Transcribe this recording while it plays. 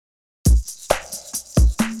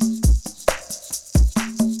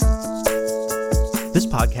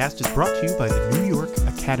This podcast is brought to you by the New York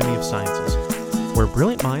Academy of Sciences, where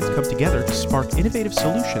brilliant minds come together to spark innovative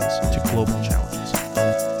solutions to global challenges.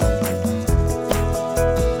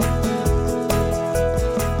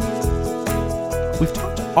 We've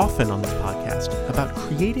talked often on this podcast about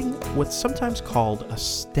creating what's sometimes called a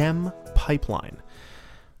STEM pipeline,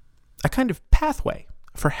 a kind of pathway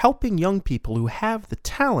for helping young people who have the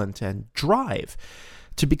talent and drive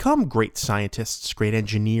to become great scientists, great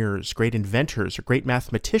engineers, great inventors, or great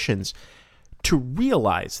mathematicians, to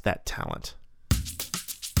realize that talent.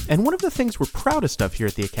 And one of the things we're proudest of here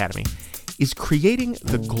at the Academy is creating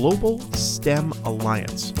the Global STEM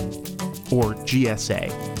Alliance, or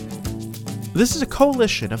GSA. This is a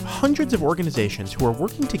coalition of hundreds of organizations who are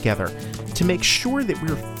working together to make sure that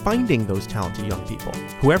we're finding those talented young people,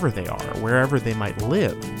 whoever they are, wherever they might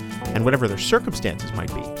live, and whatever their circumstances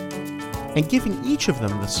might be, and giving each of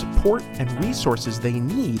them the support and resources they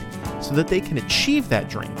need so that they can achieve that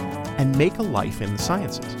dream and make a life in the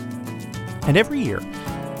sciences. And every year,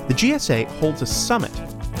 the GSA holds a summit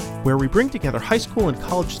where we bring together high school and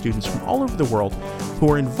college students from all over the world who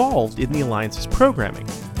are involved in the Alliance's programming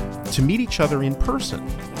to meet each other in person,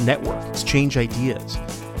 network, exchange ideas.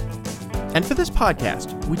 And for this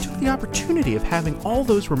podcast, we took the opportunity of having all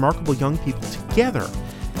those remarkable young people together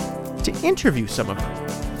to interview some of them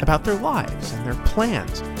about their lives and their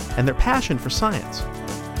plans and their passion for science.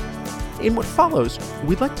 In what follows,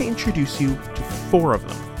 we'd like to introduce you to four of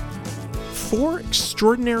them. Four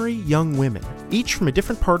extraordinary young women, each from a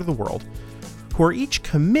different part of the world, who are each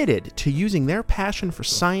committed to using their passion for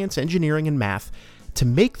science, engineering, and math to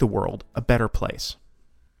make the world a better place.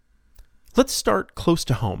 Let's start close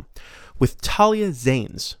to home with Talia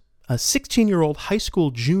Zanes, a 16-year-old high school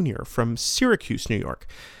junior from Syracuse, New York,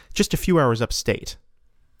 just a few hours upstate.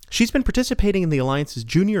 She's been participating in the Alliance's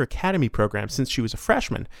Junior Academy program since she was a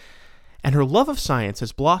freshman, and her love of science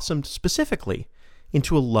has blossomed specifically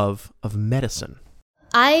into a love of medicine.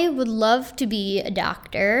 I would love to be a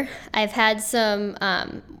doctor. I've had some,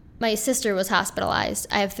 my sister was hospitalized.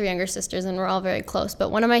 I have three younger sisters and we're all very close, but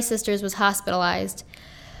one of my sisters was hospitalized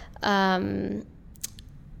about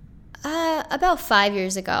 5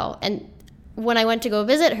 years ago. And when I went to go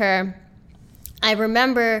visit her, I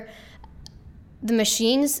remember the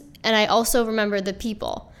machines, and I also remember the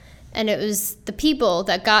people. And it was the people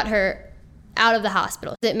that got her out of the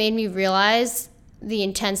hospital. It made me realize the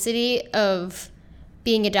intensity of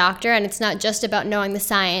being a doctor, and it's not just about knowing the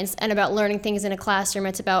science and about learning things in a classroom.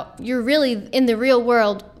 It's about you're really in the real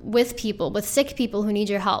world with people, with sick people who need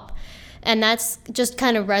your help. And that's just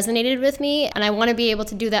kind of resonated with me, and I want to be able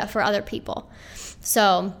to do that for other people.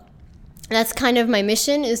 So that's kind of my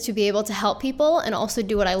mission, is to be able to help people and also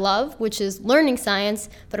do what I love, which is learning science,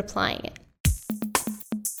 but applying it.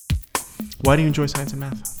 Why do you enjoy science and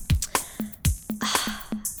math?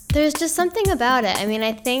 There's just something about it. I mean,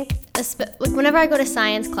 I think whenever I go to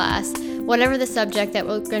science class, whatever the subject that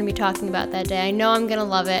we're going to be talking about that day, I know I'm going to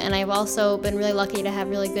love it. And I've also been really lucky to have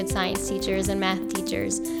really good science teachers and math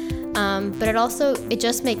teachers. But it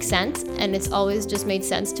just makes sense. And it's always just made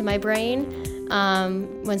sense to my brain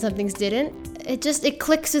when some things didn't. It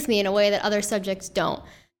clicks with me in a way that other subjects don't.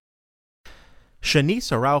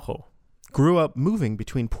 Shanice Araujo grew up moving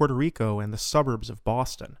between Puerto Rico and the suburbs of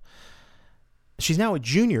Boston. She's now a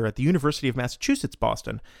junior at the University of Massachusetts,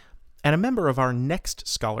 Boston, and a member of our Next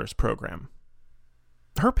Scholars program.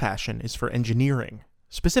 Her passion is for engineering,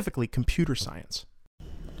 specifically computer science.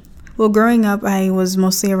 Well, growing up, I was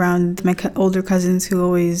mostly around my older cousins who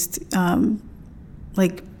always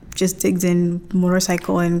just digged in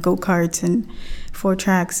motorcycle and go-karts and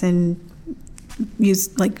 4-tracks and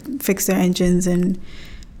fix their engines and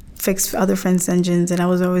fix other friends' engines, and I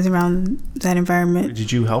was always around that environment.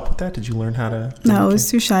 Did you help with that? Did you learn how to? No, I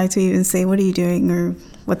was too shy to even say, "What are you doing?" or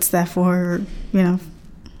 "What's that for?" Or,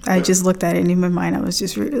 I just looked at it, and in my mind, I was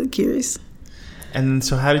just really curious. And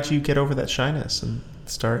so, how did you get over that shyness and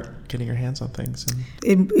start getting your hands on things?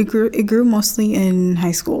 It grew mostly in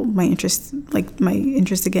high school. My interest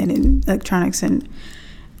again in electronics and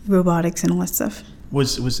robotics and all that stuff.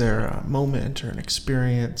 Was there a moment or an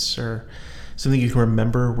experience or something you can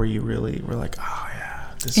remember where you really were like, oh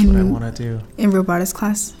yeah, this is what I want to do? In robotics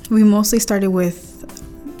class, we mostly started with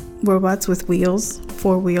robots with wheels,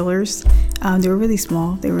 4-wheelers. They were really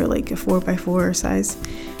small. They were like a 4x4 size.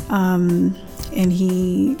 And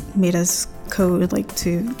he made us code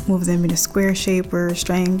to move them in a square shape or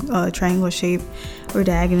triangle shape or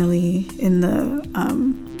diagonally in the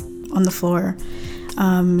on the floor.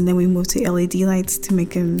 And then we moved to LED lights to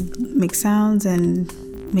make him make sounds and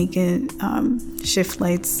make it shift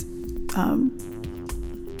lights.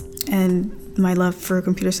 And my love for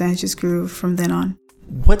computer science just grew from then on.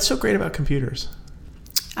 What's so great about computers?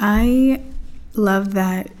 I love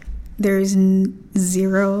that there is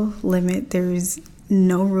zero limit. There is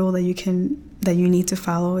no rule that you need to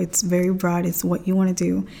follow. It's very broad. It's what you want to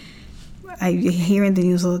do. I hear in the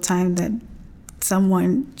news all the time that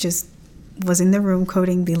someone just was in the room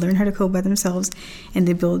coding. They learned how to code by themselves, and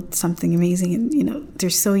they built something amazing. And they're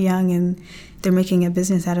so young, and they're making a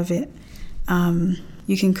business out of it.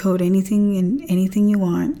 You can code anything and anything you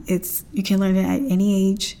want. You can learn it at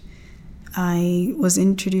any age. I was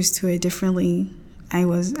introduced to it differently. I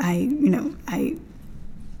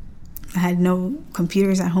had no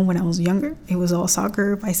computers at home when I was younger. It was all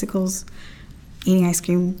soccer, bicycles, eating ice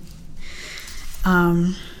cream.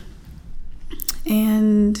 And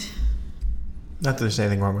not that there's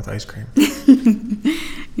anything wrong with ice cream.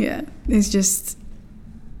 Yeah, it's just,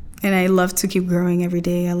 and I love to keep growing every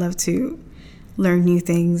day. I love to learn new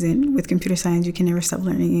things, and with computer science, you can never stop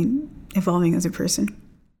learning and evolving as a person.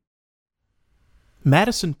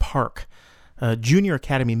 Madison Park, a junior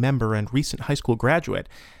academy member and recent high school graduate,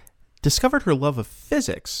 discovered her love of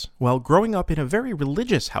physics while growing up in a very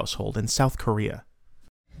religious household in South Korea.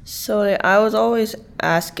 So I was always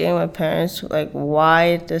asking my parents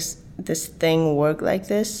why does this thing work like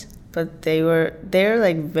this? But they're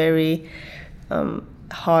very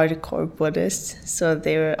hardcore Buddhists, so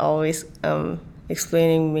they were always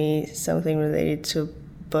explaining me something related to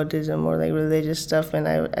Buddhism or religious stuff, and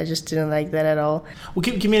I just didn't like that at all. Well,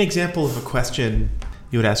 give me an example of a question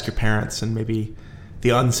you would ask your parents, and maybe the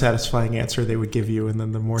unsatisfying answer they would give you, and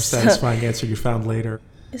then the more satisfying answer you found later.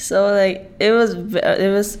 So it was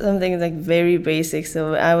something very basic.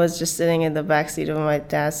 So I was just sitting in the backseat of my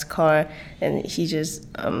dad's car, and he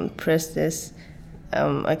just pressed this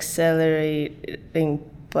accelerating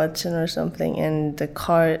button or something, and the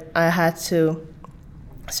car, I had to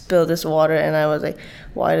spill this water, and I was like,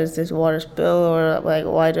 why does this water spill, or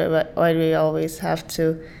why do we always have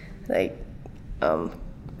to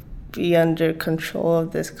be under control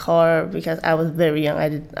of this car? Because I was very young.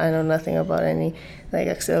 I know nothing about any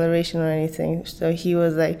acceleration or anything. So he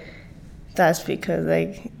was like, that's because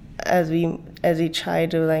as we try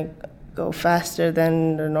to go faster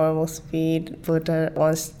than the normal speed, Buddha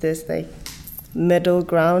wants this middle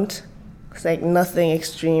ground. It's nothing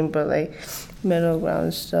extreme, but middle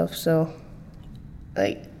ground stuff. So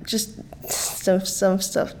just some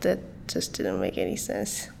stuff that just didn't make any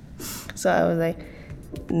sense. So I was like,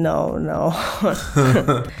 no.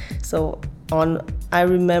 So I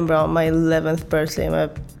remember on my 11th birthday, my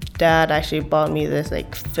dad actually bought me this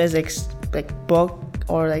physics book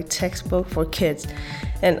or textbook for kids,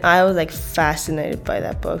 and I was fascinated by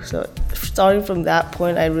that book. So starting from that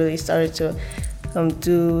point, I really started to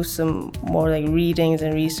do some more readings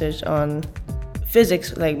and research on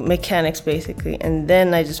physics, mechanics basically, and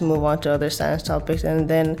then I just move on to other science topics. And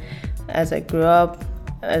then as I grew up,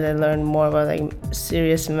 as I learned more about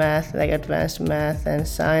serious math, advanced math and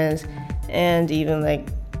science, and even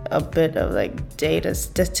a bit of data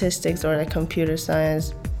statistics or computer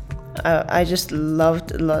science, I just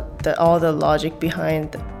loved all the logic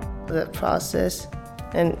behind the process,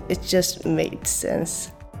 and it just made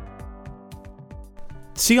sense.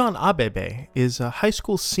 Sion Abebe is a high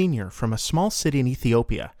school senior from a small city in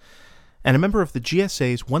Ethiopia and a member of the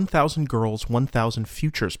GSA's 1,000 Girls, 1,000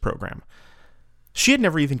 Futures program. She had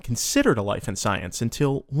never even considered a life in science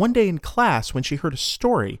until one day in class when she heard a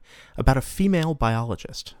story about a female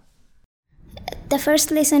biologist. The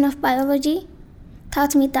first lesson of biology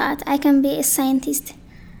taught me that I can be a scientist.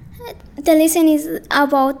 The lesson is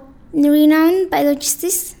about renowned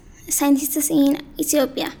biologists, scientists in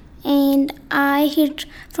Ethiopia. And I heard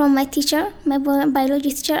from my teacher, my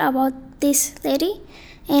biology teacher, about this lady,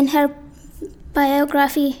 and her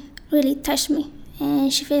biography really touched me.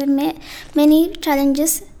 And she faced many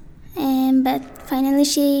challenges, but finally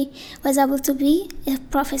she was able to be a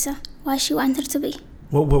professor, what she wanted to be.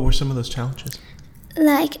 What were some of those challenges?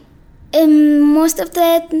 Most of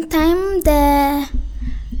the time, the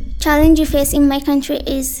challenge you face in my country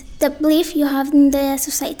is the belief you have in the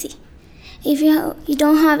society. If you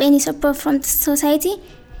don't have any support from the society,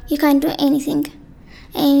 you can't do anything.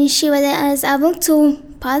 And she was able to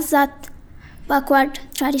pass that backward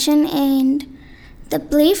tradition and the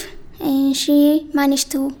belief, and she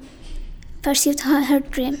managed to pursue her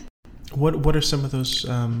dream. What are some of those,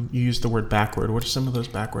 you used the word backward, what are some of those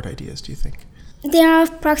backward ideas, do you think? There are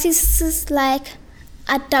practices like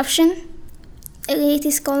adoption. It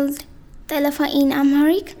is called Telefa in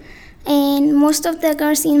Amharic. And most of the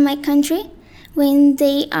girls in my country, when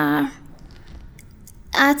they are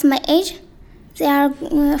at my age, they are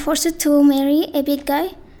forced to marry a big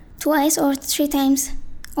guy 2 or 3 times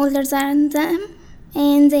older than them,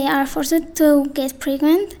 and they are forced to get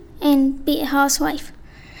pregnant and be a housewife.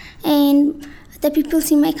 And the people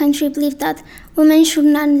in my country believe that women should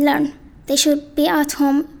not learn. They should be at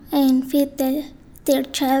home and feed their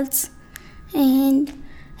childs and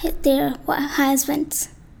their husbands.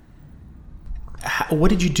 What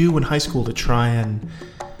did you do in high school to try and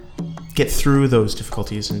get through those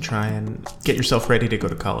difficulties and try and get yourself ready to go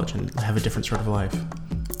to college and have a different sort of life?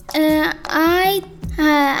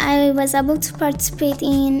 I was able to participate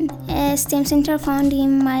in a STEM center found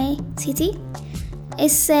in my city.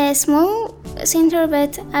 It's a small center,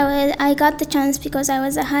 but I got the chance because I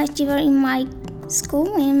was a high achiever in my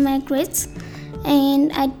school, in my grades,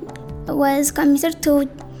 and I was committed to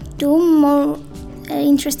do more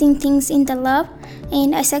interesting things in the lab,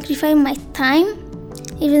 and I sacrificed my time,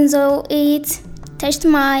 even though it touched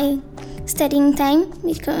my studying time,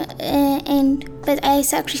 but I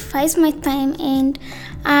sacrificed my time, and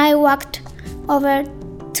I walked over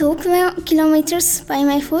 2 kilometers by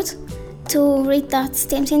my foot to reach that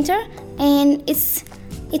STEM center, and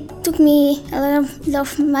it took me a lot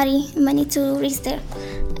of money to reach there.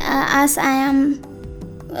 As I am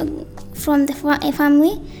from a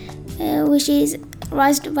family which is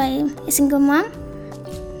raised by a single mom,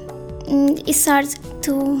 it's hard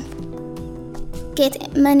to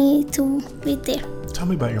get money to reach there. Tell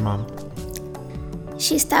me about your mom.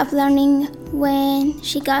 She stopped learning when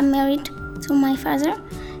she got married to my father,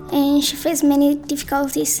 and she faced many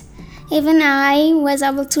difficulties. Even I was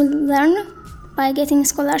able to learn by getting a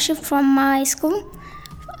scholarship from my school,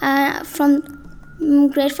 from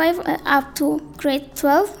grade 5 up to grade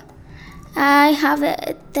 12.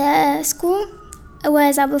 The school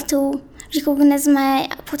was able to recognize my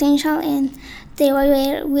potential, and they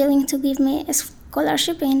were willing to give me a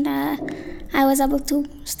scholarship, and I was able to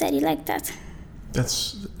study like that.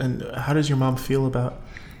 And how does your mom feel about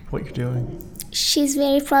what you're doing? She's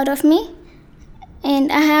very proud of me,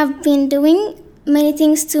 and I have been doing many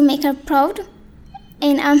things to make her proud,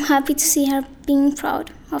 and I'm happy to see her being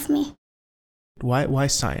proud of me. Why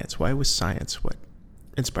science? Why was science what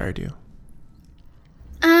inspired you?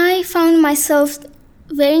 I found myself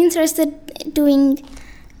very interested doing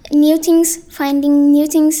new things, finding new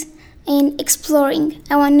things, and exploring.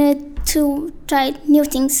 I wanted to try new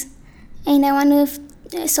things, and I wanted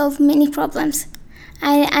to solve many problems.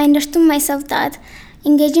 I understood myself that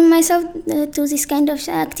engaging myself to this kind of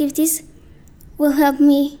activities will help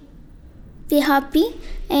me be happy,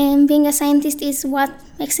 and being a scientist is what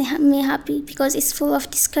makes me happy because it's full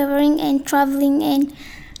of discovering and traveling and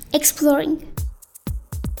exploring.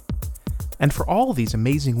 And for all these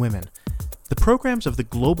amazing women, the programs of the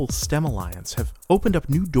Global STEM Alliance have opened up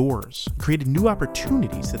new doors, created new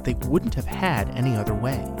opportunities that they wouldn't have had any other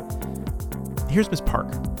way. Here's Ms.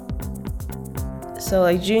 Park.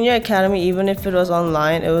 So Junior Academy, even if it was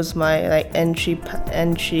online, it was my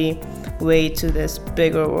entry way to this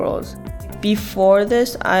bigger world. Before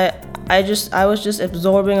this, I was just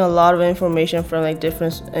absorbing a lot of information from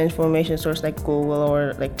different information sources like Google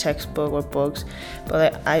or textbook or books.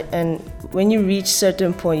 But and when you reach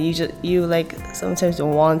certain point, you sometimes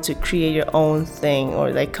want to create your own thing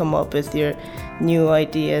or come up with your new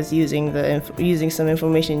ideas using some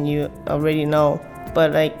information you already know.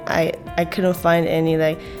 But I couldn't find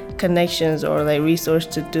any connections or resource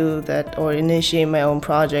to do that or initiate my own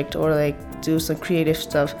project or do some creative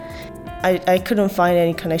stuff. I couldn't find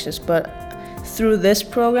any connections, but through this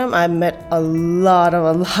program, I met a lot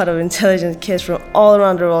of intelligent kids from all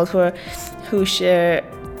around the world who share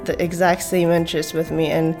the exact same interests with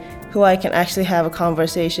me and who I can actually have a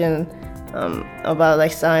conversation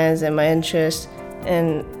about science and my interests,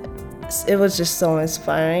 and it was just so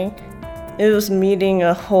inspiring. It was meeting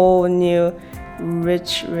a whole new,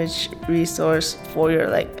 rich resource for your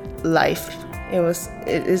life.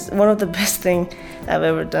 It is one of the best things I've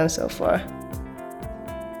ever done so far.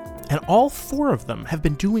 And all 4 of them have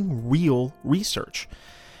been doing real research,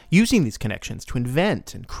 using these connections to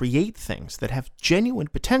invent and create things that have genuine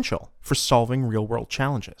potential for solving real-world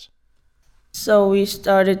challenges. So we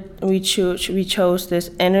chose this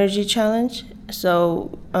energy challenge.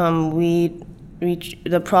 So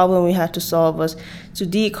the problem we had to solve was to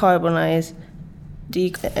decarbonize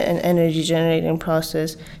an energy generating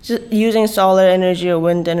process, just using solar energy or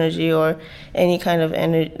wind energy or any kind of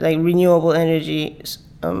energy, renewable energy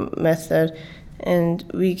method. And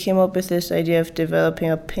we came up with this idea of developing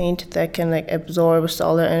a paint that can absorb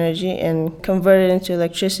solar energy and convert it into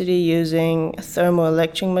electricity using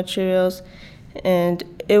thermoelectric materials. And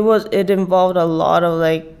it involved a lot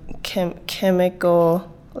of chemical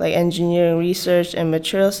engineering research and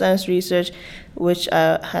material science research, which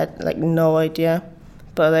I had no idea.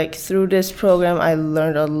 But like through this program, I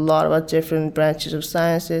learned a lot about different branches of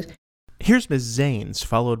sciences. Here's Ms. Zanes,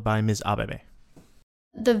 followed by Ms. Abebe.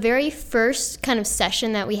 The very first kind of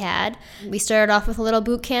session that we had, we started off with a little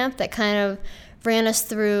boot camp that kind of ran us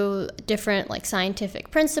through different like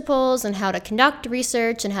scientific principles and how to conduct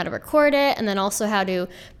research and how to record it, and then also how to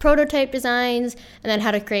prototype designs, and then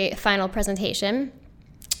how to create a final presentation.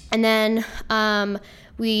 And then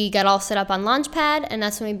we got all set up on Launchpad, and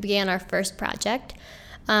that's when we began our first project.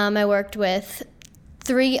 I worked with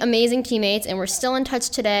 3 amazing teammates, and we're still in touch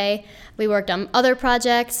today. We worked on other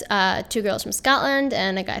projects, 2 girls from Scotland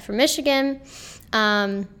and a guy from Michigan.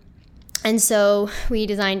 And so we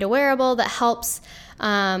designed a wearable that helps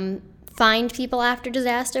find people after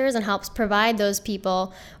disasters and helps provide those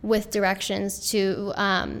people with directions to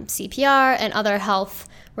CPR and other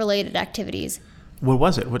health-related activities. What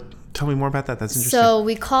was it? Tell me more about that. That's interesting. So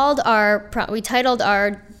we titled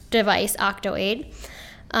our device OctoAid.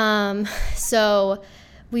 So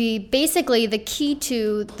we basically, the key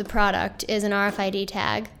to the product is an RFID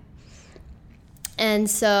tag. And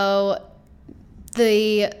so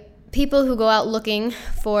the people who go out looking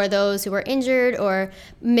for those who are injured or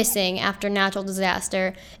missing after natural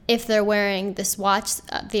disaster, if they're wearing this watch,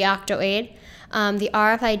 the OctoAid, the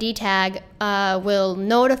RFID tag will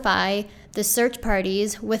notify the search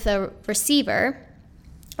parties with a receiver,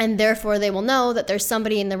 and therefore they will know that there's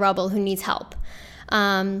somebody in the rubble who needs help.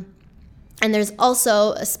 And there's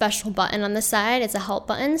also a special button on the side. It's a help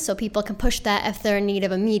button, so people can push that if they're in need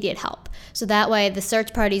of immediate help. So that way the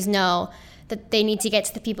search parties know that they need to get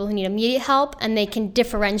to the people who need immediate help, and they can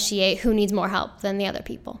differentiate who needs more help than the other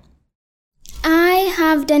people. I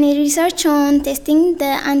have done a research on testing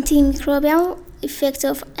the antimicrobial effects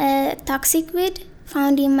of a toxic weed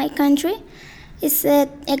found in my country. It's an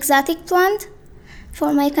exotic plant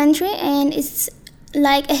for my country, and it's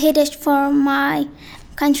like a headache for my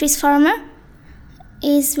country's farmer.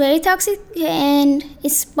 It's very toxic, and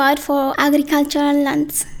it's bad for agricultural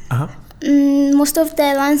lands. Uh-huh. Most of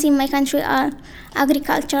the lands in my country are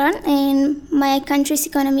agricultural, and my country's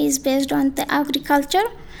economy is based on the agriculture.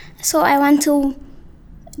 So I want to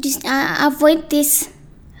avoid this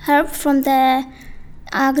herb from the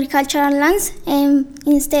agricultural lands, and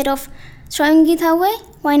instead of throwing it away,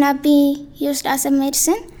 why not be used as a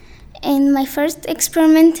medicine? And my first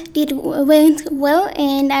experiment went well,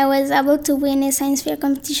 and I was able to win a science fair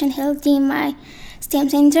competition held in my STEM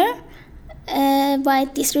center by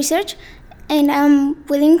this research, and I'm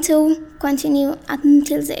willing to continue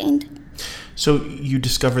until the end. So you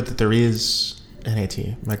discovered that there is an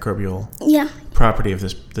antimicrobial property of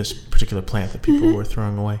this particular plant that people were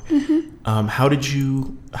throwing away. Mm-hmm. How did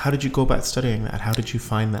you go about studying that? How did you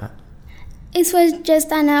find that? It was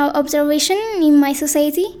just an observation in my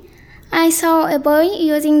society. I saw a boy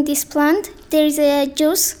using this plant. There is a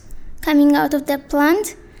juice coming out of the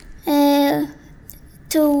plant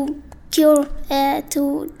to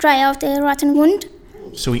dry out a rotten wound.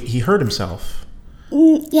 So he hurt himself.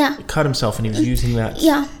 Yeah. He cut himself, and he was using that.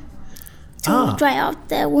 Yeah. To dry out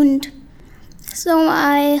the wound. So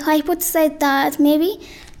I hypothesized that maybe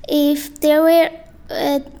if there were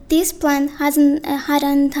this plant hadn't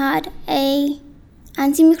had a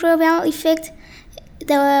antimicrobial effect,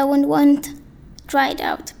 the wound won't dried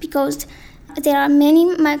out because there are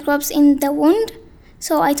many microbes in the wound.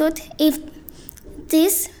 So I thought if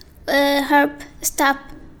this herb stop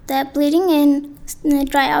the bleeding and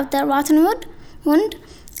dry out the rotten wound,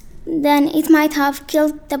 then it might have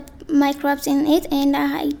killed the microbes in it. And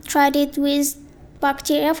I tried it with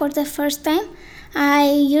bacteria for the first time. I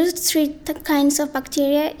used 3 kinds of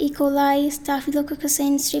bacteria: E. coli, Staphylococcus,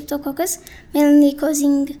 and Streptococcus, mainly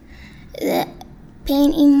causing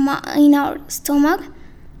pain in our stomach.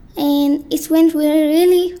 And it went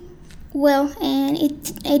really well, and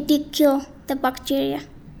it did kill the bacteria.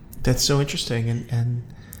 That's so interesting. And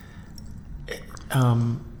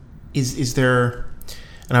is there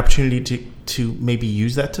an opportunity to maybe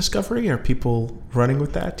use that discovery? Are people running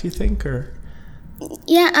with that, do you think? Or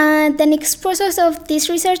the next process of this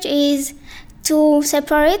research is to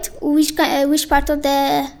separate which part of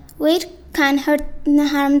the weed can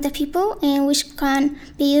harm the people and which can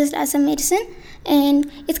be used as a medicine.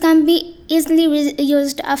 And it can be easily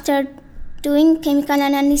used after doing chemical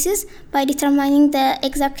analysis by determining the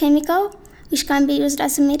exact chemical which can be used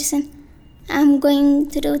as a medicine. I'm going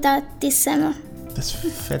to do that this summer. That's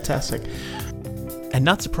fantastic. And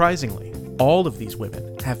not surprisingly, all of these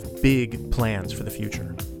women have big plans for the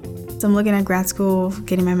future. So I'm looking at grad school,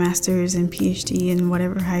 getting my master's and PhD and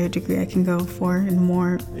whatever higher degree I can go for, and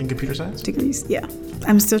more in computer science degrees. Yeah,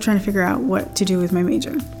 I'm still trying to figure out what to do with my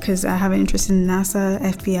major because I have an interest in NASA,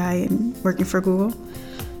 FBI, and working for Google.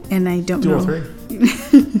 and I don't Do all know. three.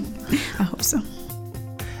 I hope so.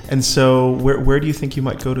 And so where do you think you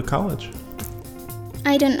might go to college?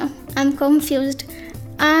 I don't know. I'm confused.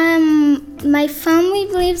 My family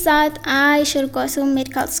believes that I should go to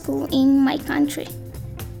medical school in my country.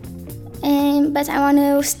 But I want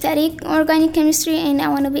to study organic chemistry and I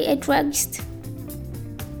want to be a druggist.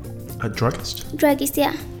 A druggist? Druggist,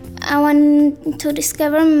 yeah. I want to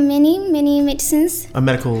discover many medicines. A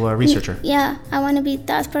medical researcher? Yeah, I want to be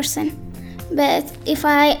that person. But if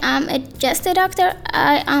I am just a doctor,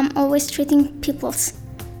 I am always treating people.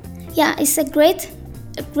 Yeah, it's a great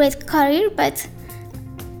career, but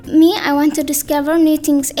me, I want to discover new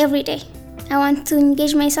things every day. I want to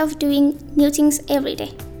engage myself doing new things every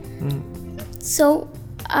day. So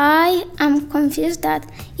I am confused that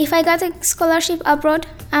if I got a scholarship abroad,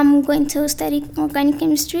 I'm going to study organic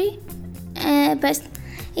chemistry. But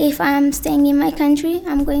if I'm staying in my country,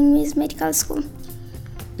 I'm going with medical school.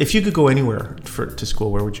 If you could go anywhere to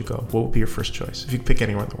school, where would you go? What would be your first choice if you could pick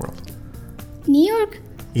anywhere in the world? New York.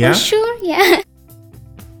 Yeah? For sure, yeah.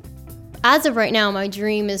 As of right now, my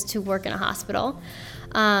dream is to work in a hospital.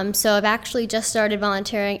 So I've actually just started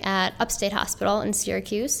volunteering at Upstate Hospital in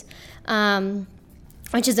Syracuse,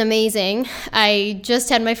 which is amazing. I just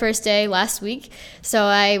had my first day last week, so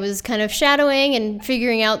I was kind of shadowing and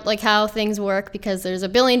figuring out like how things work because there's a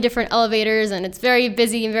billion different elevators and it's very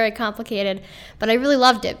busy and very complicated. But I really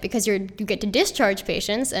loved it because you get to discharge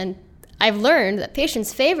patients, and I've learned that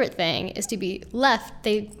patients' favorite thing is to be left.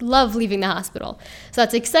 They love leaving the hospital. So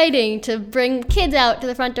it's exciting to bring kids out to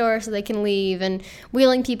the front door so they can leave and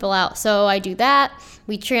wheeling people out. So I do that.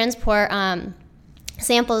 We transport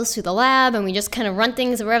samples to the lab, and we just kind of run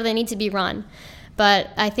things wherever they need to be run. But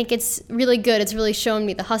I think it's really good. It's really shown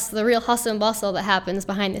me the real hustle and bustle that happens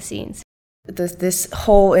behind the scenes. This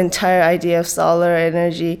whole entire idea of solar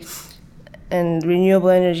energy and renewable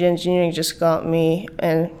energy engineering just got me,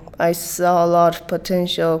 and I saw a lot of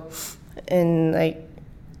potential in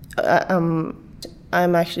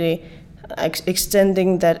I'm actually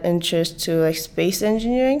extending that interest to space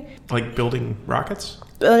engineering. Like building rockets?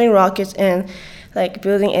 Building rockets and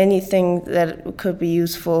building anything that could be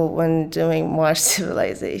useful when doing Mars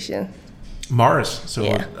civilization. Mars? So,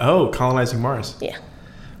 yeah. Colonizing Mars. Yeah.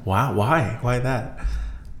 Wow, why? Why that?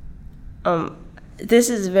 This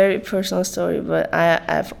is a very personal story, but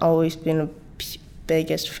I've always been a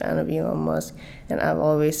biggest fan of Elon Musk, and I've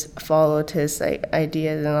always followed his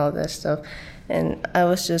ideas and all that stuff. And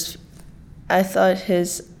I thought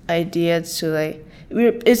his idea to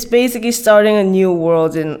it's basically starting a new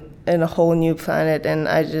world in a whole new planet, and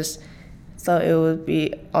I just thought it would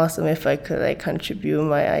be awesome if I could contribute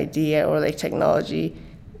my idea or technology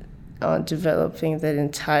on developing that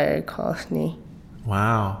entire colony.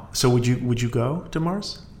 Wow. So would you go to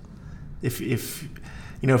Mars? If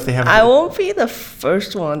they have... I won't be the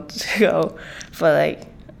first one to go, but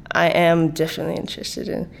I am definitely interested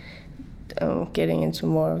in getting into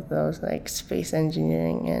more of those space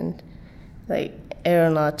engineering and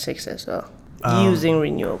aeronautics as well, using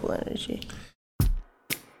renewable energy.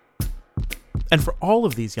 And for all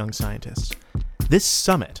of these young scientists, this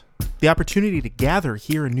summit, the opportunity to gather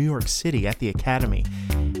here in New York City at the Academy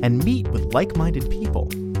and meet with like-minded people,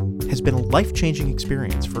 has been a life-changing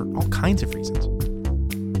experience for all kinds of reasons.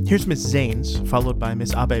 Here's Ms. Zanes, followed by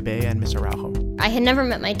Ms. Abebe and Ms. Araujo. I had never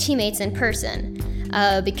met my teammates in person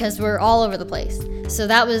because we're all over the place. So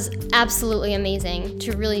that was absolutely amazing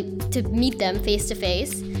to meet them face to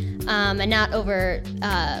face and not over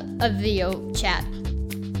a video chat.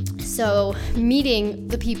 So meeting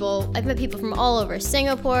the people, I've met people from all over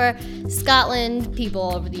Singapore, Scotland, people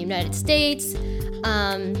all over the United States,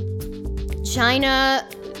 China,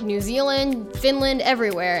 New Zealand, Finland,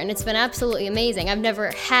 everywhere, and it's been absolutely amazing. I've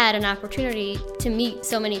never had an opportunity to meet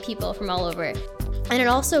so many people from all over. And it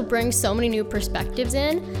also brings so many new perspectives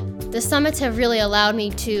in. The summits have really allowed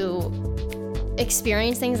me to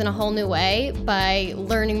experience things in a whole new way by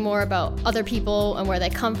learning more about other people and where they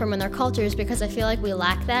come from and their cultures, because I feel like we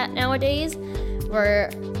lack that nowadays. We're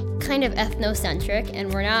kind of ethnocentric,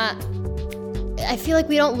 and I feel like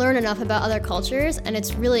we don't learn enough about other cultures, and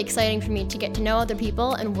it's really exciting for me to get to know other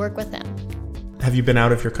people and work with them. Have you been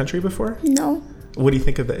out of your country before? No. What do you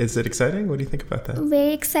think of that? Is it exciting? What do you think about that?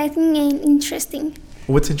 Very exciting and interesting.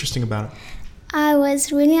 What's interesting about it? I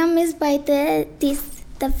was really amazed by the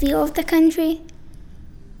view of the country,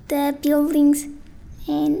 the buildings,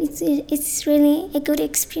 and it's really a good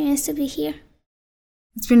experience to be here.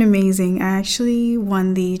 It's been amazing. I actually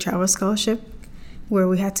won the travel scholarship where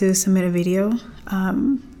we had to submit a video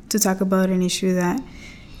to talk about an issue that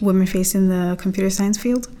women face in the computer science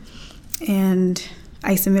field. And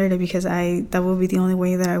I submitted it because that would be the only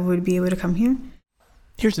way that I would be able to come here.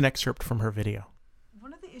 Here's an excerpt from her video.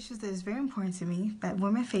 One of the issues that is very important to me that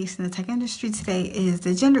women face in the tech industry today is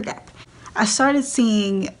the gender gap. I started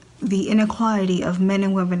seeing the inequality of men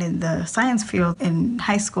and women in the science field in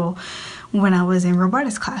high school when I was in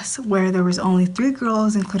robotics class, where there was only 3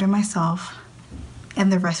 girls, including myself,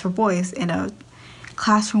 and the rest were boys in a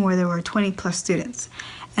classroom where there were 20 plus students.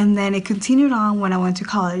 And then it continued on when I went to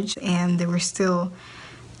college, and there were still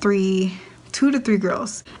 2 to 3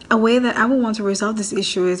 girls. A way that I would want to resolve this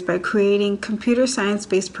issue is by creating computer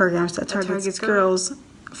science-based programs that targets girls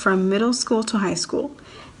from middle school to high school,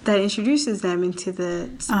 that introduces them into the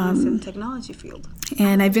science and technology field.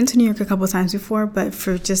 And I've been to New York a couple of times before, but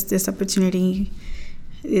for just this opportunity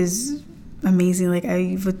is amazing. Like,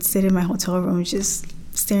 I would sit in my hotel room just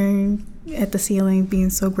staring at the ceiling, being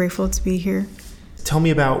so grateful to be here. Tell me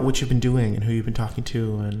about what you've been doing and who you've been talking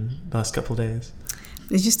to in the last couple of days.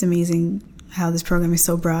 It's just amazing how this program is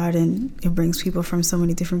so broad, and it brings people from so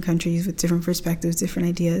many different countries with different perspectives, different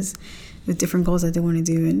ideas, with different goals that they want to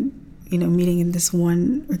do. And, meeting in this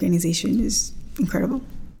one organization is incredible.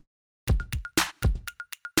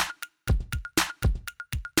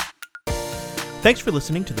 Thanks for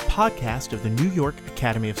listening to the podcast of the New York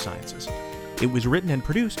Academy of Sciences. It was written and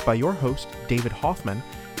produced by your host, David Hoffman,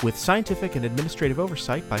 with scientific and administrative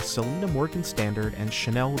oversight by Selena Morgan Standard and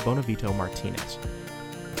Chanel Bonavito Martinez.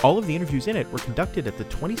 All of the interviews in it were conducted at the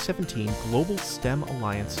 2017 Global STEM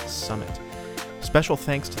Alliance Summit. Special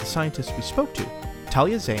thanks to the scientists we spoke to,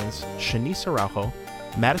 Talia Zanes, Shanice Araujo,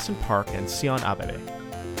 Madison Park, and Sion Abebe.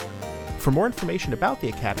 For more information about the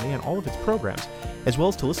Academy and all of its programs, as well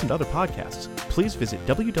as to listen to other podcasts, please visit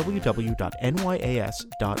www.nyas.org.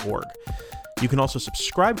 You can also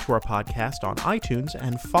subscribe to our podcast on iTunes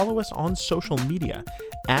and follow us on social media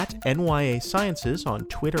at NYA Sciences on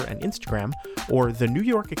Twitter and Instagram, or the New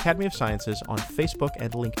York Academy of Sciences on Facebook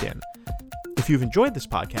and LinkedIn. If you've enjoyed this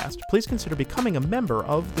podcast, please consider becoming a member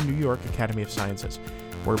of the New York Academy of Sciences,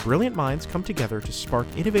 where brilliant minds come together to spark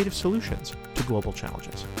innovative solutions to global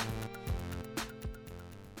challenges.